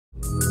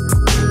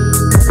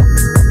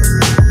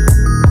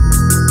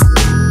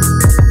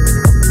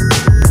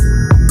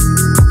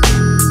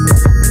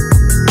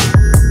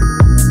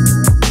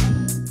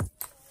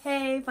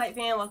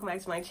welcome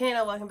back to my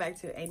channel. Welcome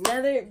back to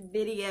another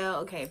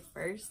video. Okay,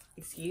 first,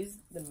 excuse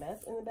the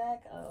mess in the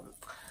back. I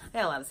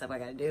got a lot of stuff I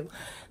gotta do,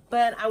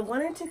 but I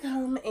wanted to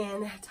come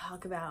and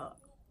talk about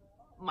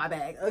my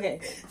bag. Okay,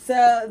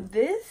 so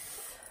this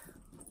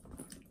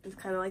is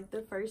kind of like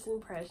the first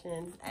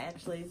impression.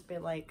 Actually, it's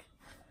been like,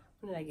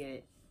 when did I get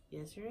it?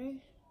 Yesterday?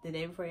 The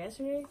day before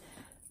yesterday?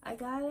 I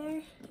got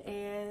her,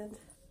 and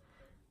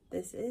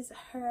this is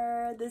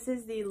her. This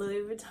is the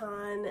Louis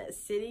Vuitton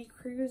City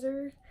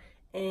Cruiser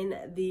in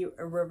the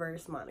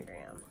reverse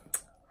monogram.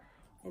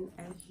 And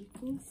as you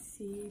can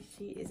see,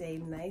 she is a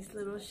nice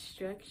little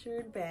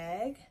structured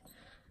bag,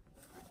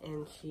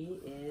 and she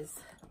is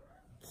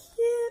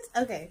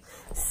cute. Okay,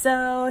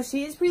 so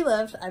she is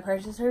pre-loved. I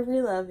purchased her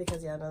pre-loved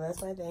because y'all know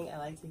that's my thing. I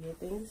like to get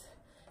things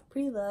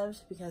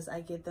pre-loved because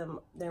I get them,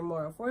 they're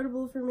more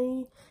affordable for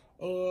me,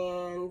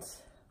 and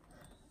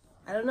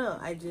I don't know,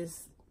 I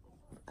just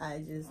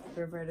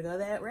prefer to go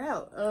that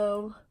route.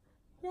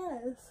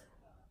 Yes,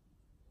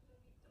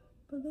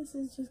 but this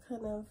is just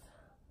kind of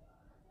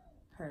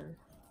her,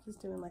 just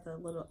doing like a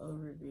little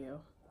overview.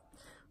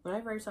 When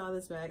I first saw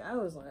this bag, I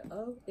was like,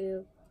 oh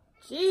ew,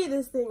 gee,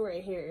 this thing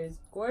right here is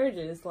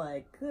gorgeous.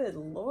 Like, good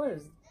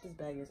lord, this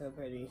bag is so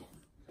pretty.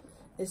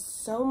 There's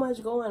so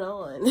much going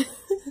on.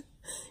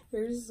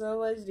 There's so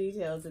much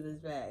detail to this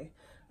bag.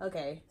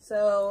 Okay,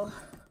 so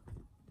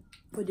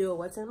we'll do a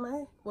what's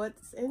inside,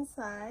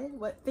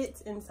 what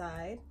fits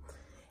inside,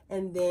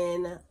 and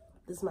then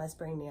this is my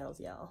spring nails,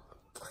 y'all.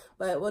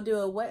 But we'll do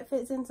a what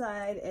fits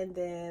inside, and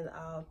then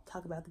I'll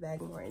talk about the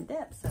bag more in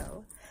depth,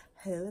 so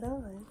hold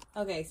on.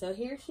 Okay, so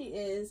here she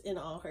is in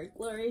all her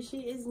glory. She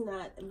is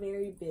not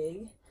very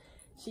big.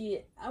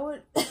 I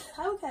would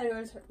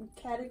categorize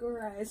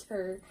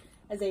her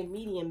as a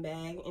medium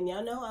bag, and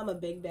y'all know I'm a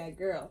big bag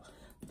girl,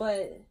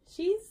 but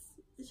she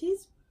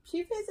fits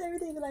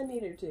everything that I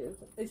need her to,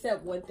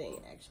 except one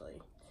thing, actually.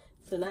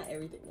 So not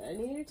everything that I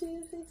need her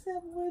to,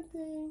 except one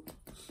thing.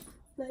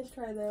 Nice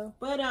try though.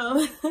 But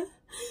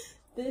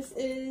this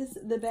is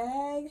the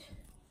bag.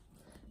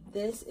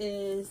 This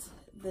is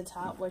the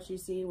top, what you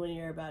see when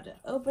you're about to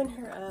open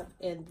her up,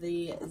 and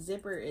the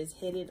zipper is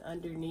hidden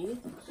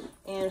underneath.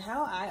 And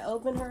how I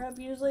open her up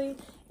usually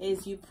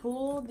is you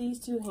pull these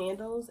two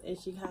handles and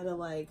she kind of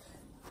like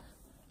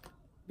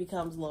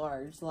becomes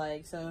large.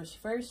 Like, so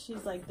first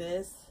she's like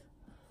this,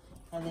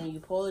 and then you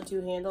pull the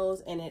two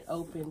handles and it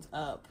opens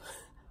up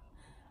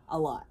a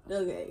lot.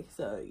 Okay,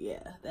 so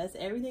yeah, that's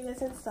everything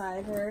that's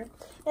inside her,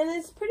 and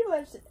it's pretty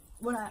much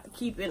what I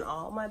keep in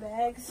all my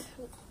bags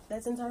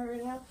that's inside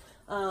right now.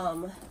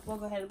 We'll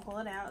go ahead and pull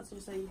it out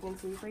just so you can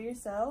see for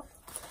yourself.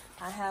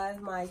 I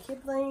have my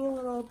Kipling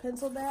little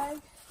pencil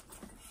bag.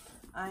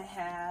 I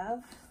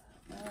have,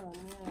 oh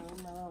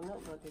no, my little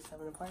notebook is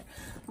coming apart.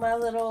 My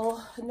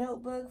little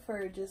notebook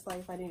for just like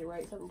if I need to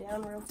write something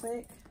down real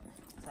quick.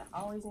 I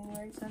always need to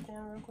write stuff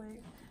down real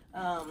quick.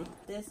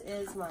 This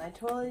is my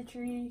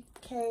toiletry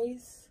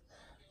case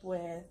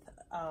with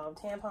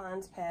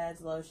tampons,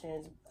 pads,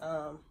 lotions,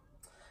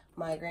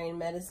 migraine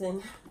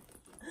medicine.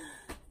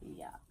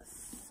 Yes.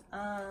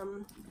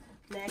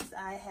 Next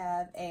I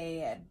have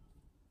a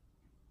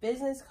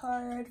business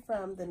card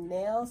from the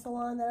nail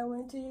salon that I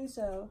went to.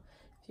 So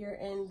if you're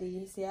in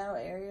the Seattle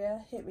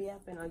area, hit me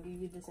up and I'll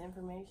give you this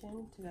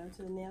information to go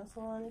to the nail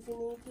salon if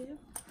you need to.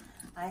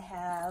 I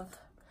have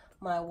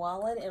my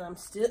wallet, and I'm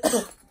still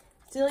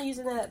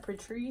using that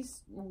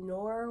Patrice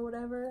Nor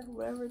whatever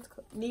it's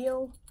called,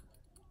 Neil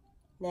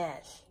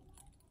Nash,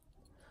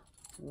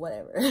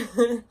 whatever.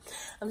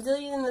 I'm still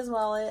using this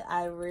wallet.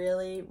 I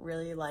really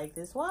like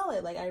this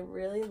wallet. Like, I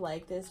really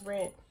like this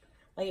brand.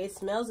 Like, it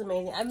smells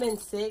amazing. I've been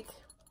sick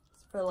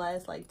for the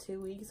last like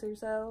 2 weeks or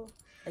so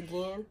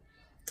again,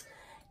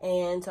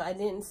 and so I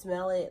didn't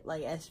smell it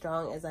like as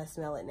strong as I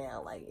smell it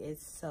now. Like,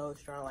 it's so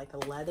strong. Like,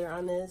 the leather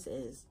on this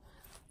is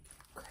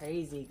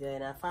crazy good,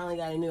 and I finally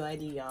got a new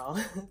ID, y'all.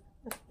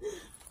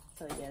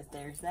 So yes,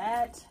 there's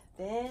that.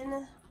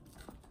 Then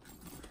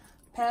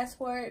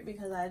passport,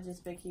 because I've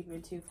just been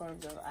keeping 2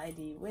 forms of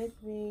ID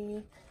with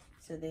me.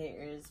 So there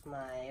is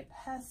my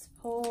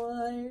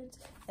passport,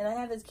 and I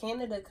have this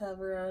Canada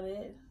cover on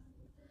it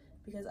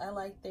because I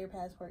like their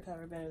passport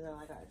cover better than I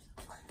like ours.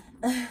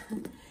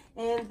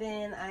 And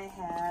then I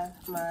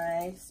have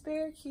my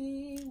spare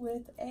key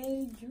with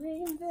a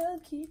Dreamville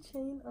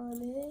keychain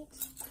on it.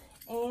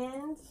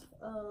 And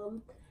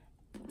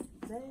is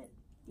that it?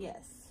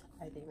 Yes,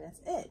 I think that's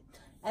it.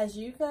 As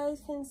you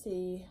guys can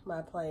see,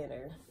 my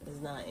planner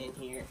is not in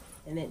here,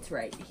 and it's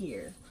right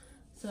here.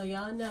 So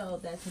y'all know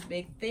that's a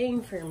big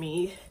thing for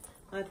me,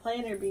 my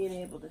planner being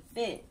able to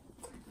fit,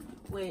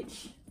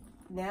 which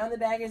now the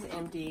bag is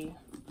empty.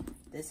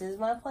 This is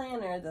my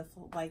planner, the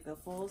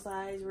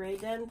full-size Ray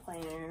Dunn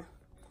planner,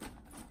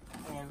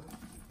 and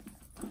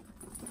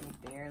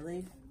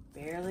they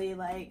barely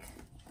like,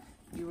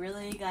 you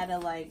really gotta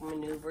like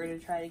maneuver to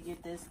try to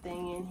get this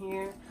thing in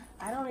here.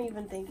 I don't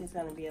even think it's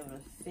gonna be able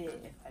to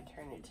fit if I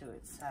turn it to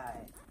its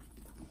side.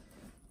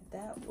 If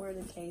that were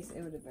the case,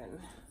 it would have been.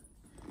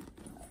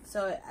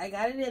 So I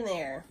got it in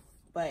there,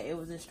 but it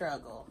was a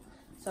struggle.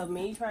 So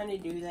me trying to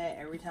do that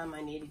every time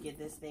I need to get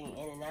this thing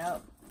in and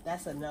out,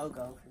 that's a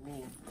no-go for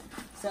me.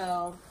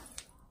 So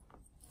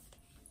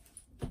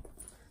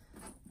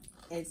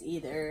it's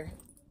either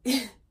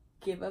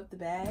give up the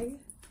bag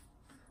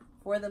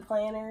for the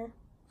planner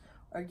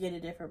or get a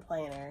different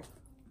planner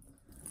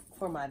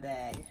for my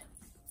bag.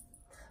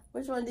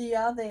 Which one do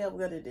y'all think I'm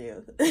gonna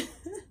do?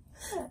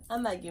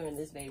 I'm not giving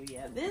this baby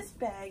up. This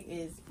bag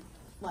is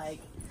like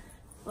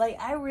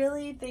I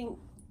really think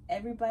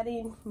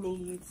everybody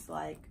needs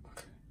like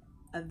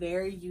a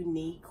very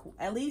unique,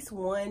 at least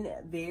one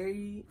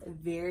very,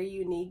 very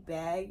unique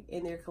bag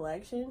in their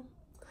collection.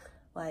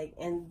 Like,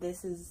 and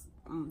this is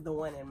the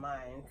one in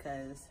mine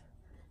because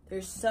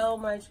there's so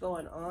much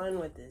going on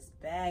with this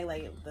bag.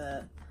 Like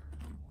the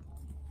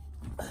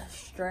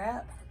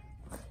strap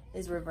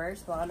is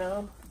reverse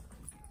mono.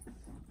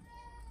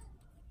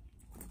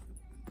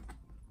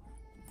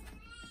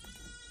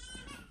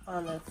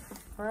 On the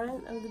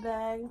front of the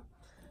bag,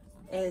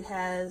 it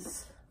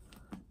has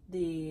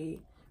the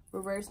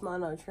reverse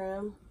mono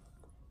trim,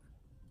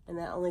 and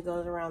that only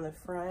goes around the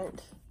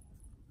front,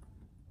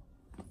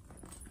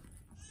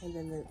 and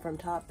then from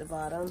top to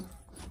bottom.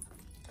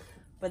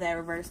 But that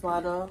reverse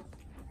mono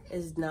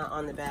is not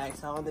on the back,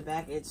 so on the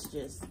back it's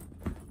just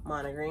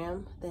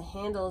monogram. The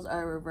handles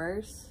are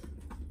reverse.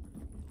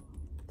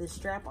 The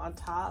strap on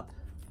top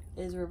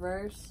is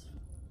reverse.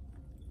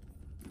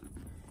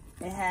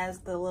 It has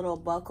the little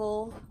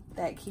buckle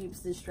that keeps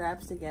the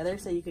straps together,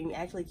 so you can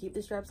actually keep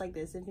the straps like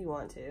this if you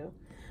want to.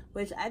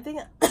 Which I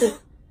think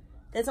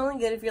that's only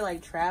good if you're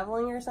like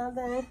traveling or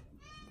something,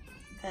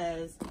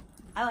 because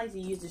I like to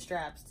use the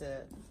straps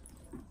to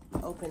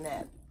open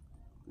that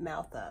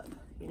mouth up,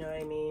 you know what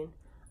I mean?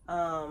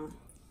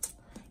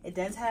 It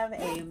does have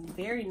a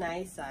very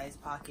nice size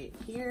pocket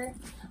here.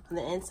 On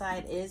the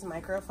inside is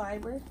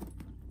microfiber.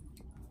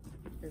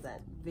 There's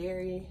that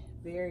very,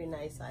 very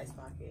nice size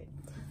pocket.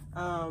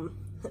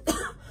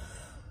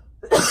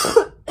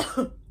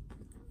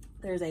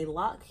 There's a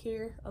lock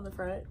here on the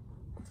front.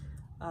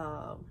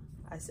 I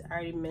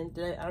already mentioned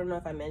it. I don't know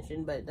if I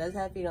mentioned, but it does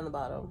have feet on the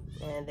bottom,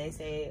 and they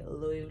say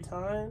Louis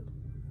Vuitton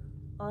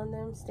on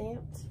them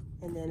stamped.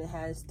 And then it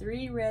has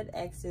 3 red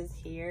X's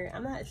here.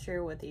 I'm not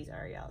sure what these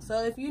are, y'all.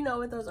 So if you know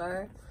what those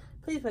are,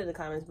 please put it in the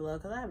comments below,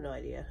 because I have no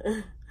idea.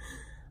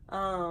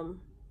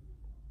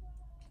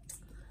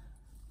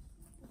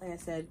 Like I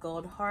said,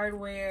 gold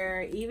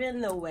hardware.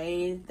 Even the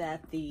way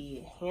that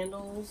the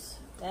handles,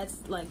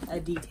 that's like a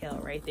detail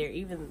right there.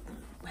 Even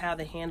how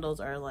the handles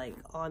are like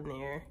on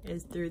there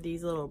is through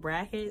these little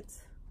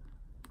brackets.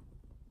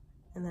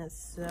 And that's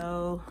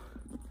so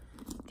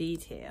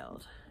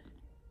detailed.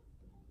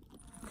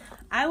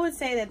 I would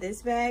say that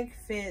this bag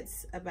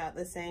fits about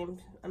the same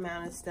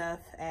amount of stuff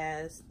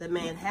as the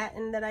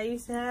Manhattan that I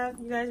used to have,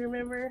 you guys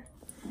remember?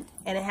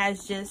 And it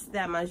has just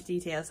that much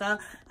detail. So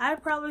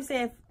I'd probably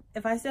say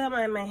if I still have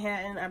my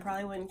Manhattan, I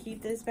probably wouldn't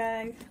keep this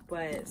bag.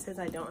 But since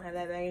I don't have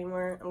that bag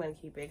anymore, I'm going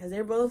to keep it, because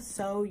they're both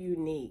so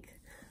unique.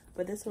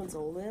 But this one's a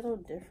little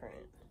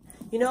different.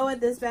 You know what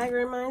this bag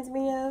reminds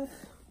me of?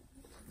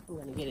 I'm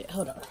going to get it.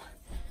 Hold on.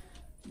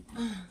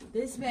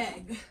 This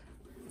bag,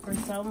 for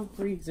some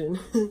reason,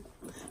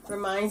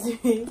 reminds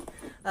me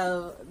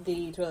of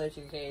the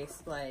toiletry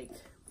case. Like,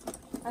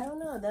 I don't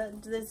know,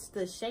 that's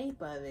the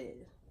shape of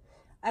it.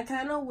 I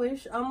kind of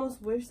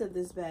almost wish that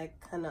this bag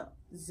kind of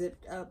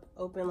zipped up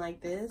open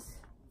like this.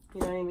 You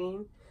know what I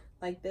mean?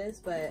 Like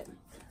this, but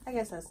I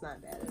guess that's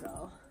not bad at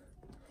all.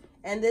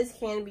 And this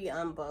can be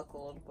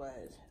unbuckled,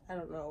 but I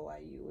don't know why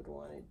you would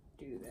want to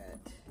do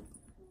that.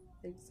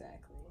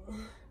 Exactly.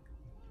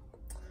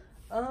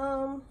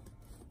 I'll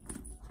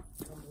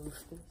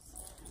move this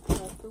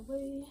out the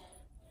way.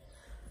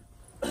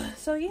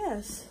 So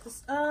yes,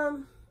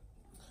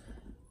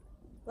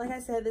 like I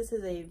said, this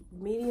is a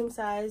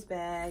medium-sized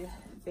bag.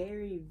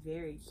 Very,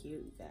 very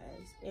cute,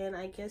 guys. And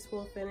I guess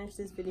we'll finish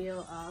this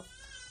video off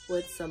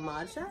with some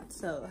mod shots,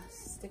 so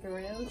stick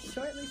around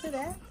shortly for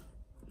that.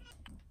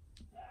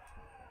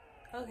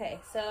 Okay,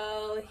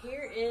 so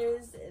here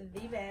is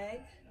the bag.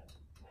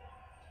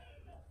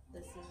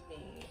 This is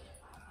the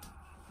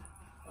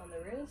on the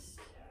wrist,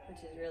 which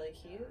is really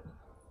cute.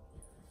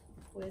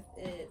 With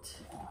it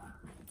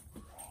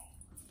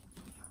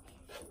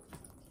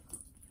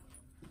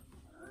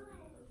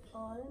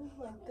on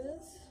like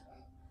this.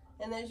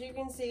 And as you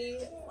can see,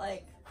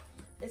 like,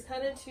 it's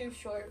kind of too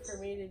short for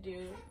me to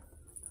do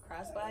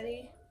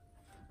crossbody.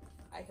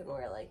 I can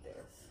wear it like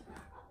this.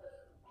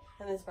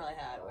 And this is probably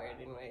how I'd wear it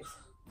anyways.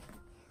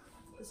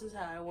 This is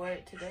how I wore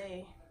it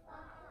today.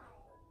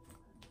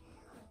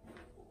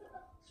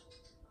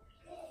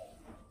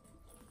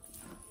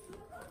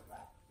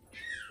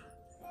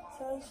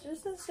 So it's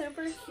just a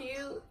super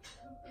cute,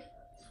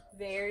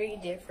 very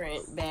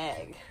different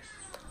bag.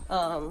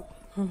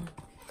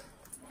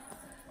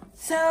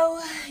 So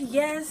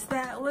yes,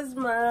 that was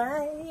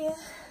my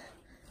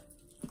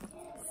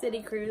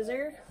city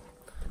cruiser.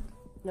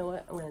 You know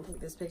what? I'm gonna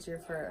take this picture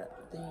for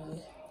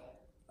the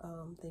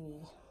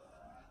thingy.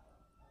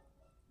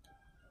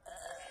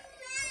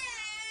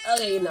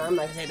 Okay, no, I'm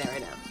not gonna say that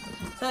right now.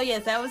 So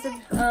yes, that was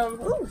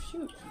oh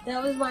shoot,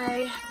 that was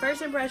my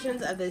first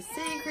impressions of the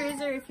City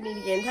Cruiser. If you need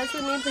to get in touch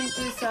with me, please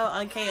do so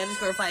on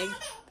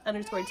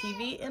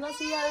K_flight_TV, and I'll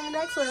see y'all in the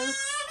next one.